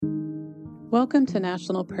Welcome to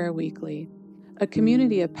National Prayer Weekly, a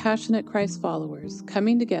community of passionate Christ followers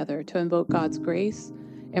coming together to invoke God's grace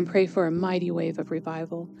and pray for a mighty wave of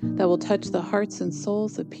revival that will touch the hearts and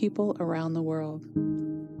souls of people around the world.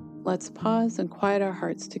 Let's pause and quiet our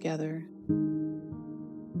hearts together.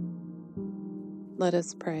 Let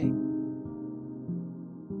us pray.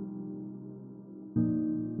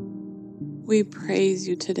 We praise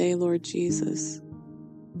you today, Lord Jesus,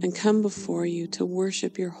 and come before you to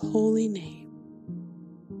worship your holy name.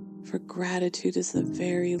 For gratitude is the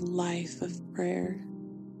very life of prayer.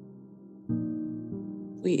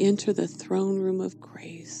 We enter the throne room of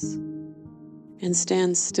grace and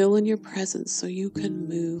stand still in your presence so you can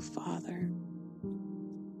move, Father.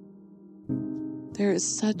 There is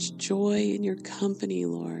such joy in your company,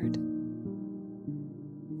 Lord.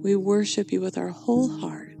 We worship you with our whole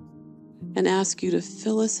heart and ask you to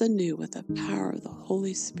fill us anew with the power of the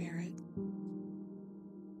Holy Spirit.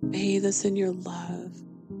 Bathe us in your love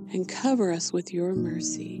and cover us with your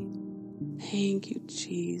mercy. Thank you,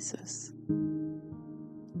 Jesus.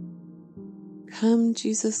 Come,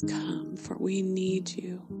 Jesus, come, for we need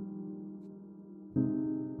you.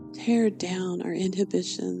 Tear down our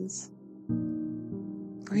inhibitions.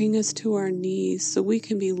 Bring us to our knees so we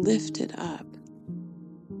can be lifted up.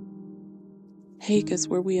 Take us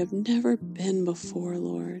where we have never been before,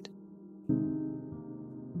 Lord.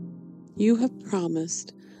 You have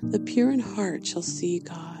promised the pure in heart shall see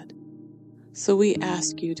God. So we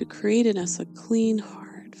ask you to create in us a clean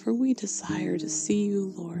heart, for we desire to see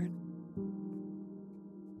you, Lord.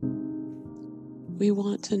 We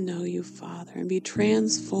want to know you, Father, and be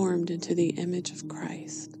transformed into the image of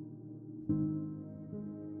Christ.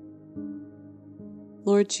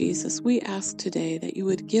 Lord Jesus, we ask today that you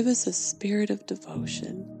would give us a spirit of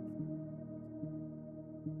devotion.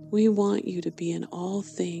 We want you to be in all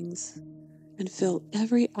things and fill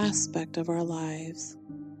every aspect of our lives.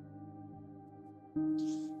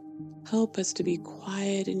 Help us to be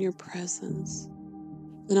quiet in your presence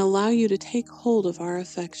and allow you to take hold of our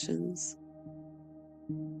affections.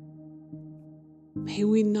 May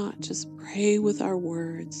we not just pray with our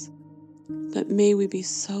words, but may we be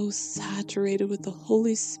so saturated with the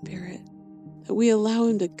Holy Spirit that we allow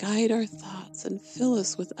him to guide our thoughts and fill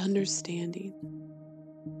us with understanding.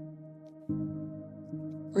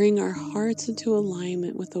 Bring our hearts into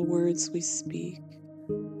alignment with the words we speak,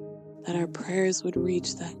 that our prayers would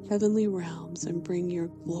reach the heavenly realms and bring your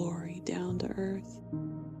glory down to earth.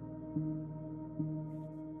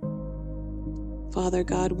 Father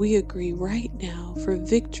God, we agree right now for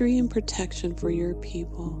victory and protection for your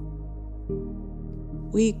people.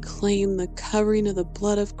 We claim the covering of the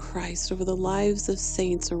blood of Christ over the lives of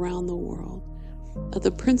saints around the world, that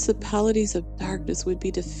the principalities of darkness would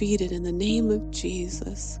be defeated in the name of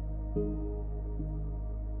Jesus.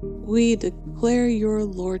 We declare your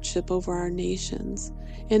lordship over our nations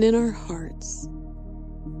and in our hearts,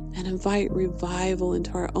 and invite revival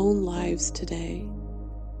into our own lives today.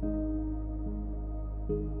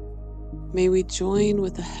 May we join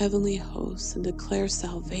with the heavenly hosts and declare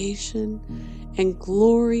salvation and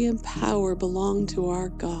glory and power belong to our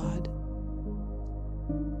God.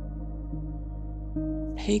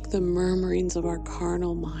 Take the murmurings of our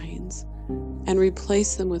carnal minds and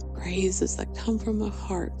replace them with praises that come from a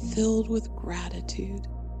heart filled with gratitude.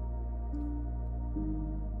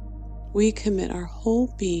 We commit our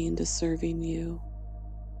whole being to serving you.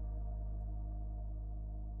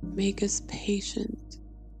 Make us patient,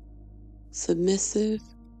 submissive,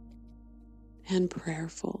 and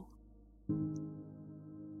prayerful. In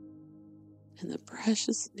the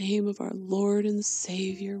precious name of our Lord and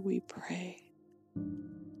Savior, we pray.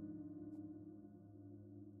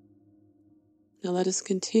 Now let us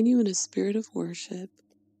continue in a spirit of worship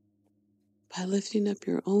by lifting up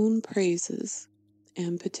your own praises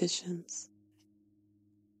and petitions.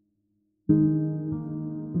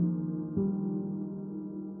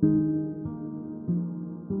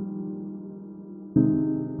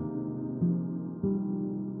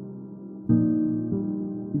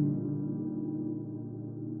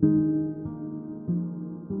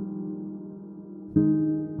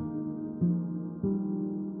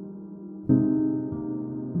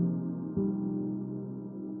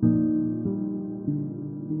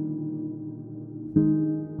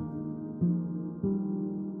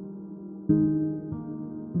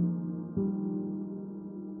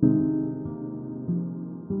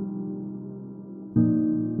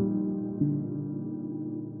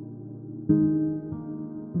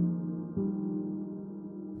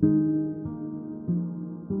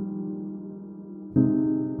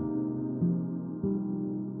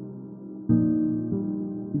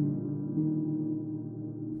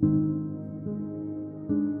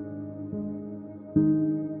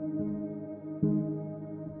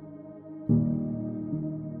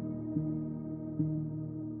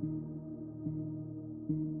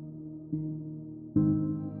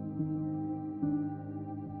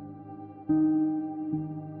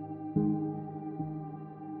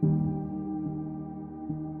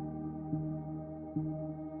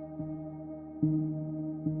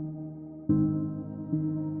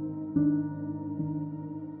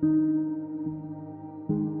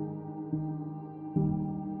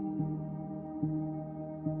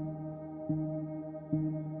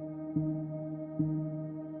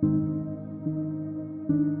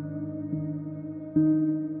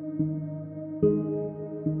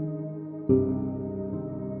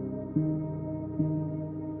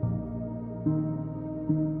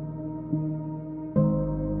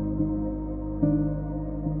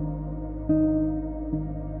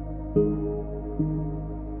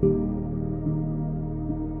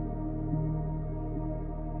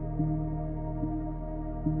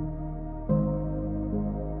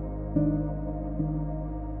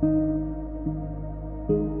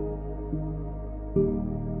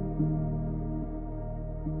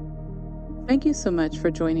 Thank you so much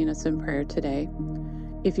for joining us in prayer today.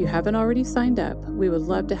 If you haven't already signed up, we would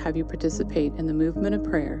love to have you participate in the movement of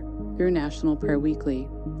prayer through National Prayer Weekly.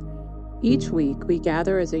 Each week, we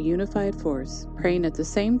gather as a unified force, praying at the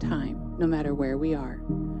same time, no matter where we are.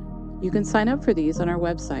 You can sign up for these on our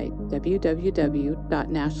website,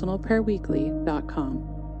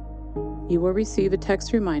 www.nationalprayerweekly.com. You will receive a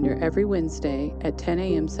text reminder every Wednesday at 10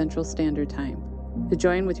 a.m. Central Standard Time to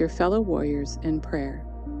join with your fellow warriors in prayer.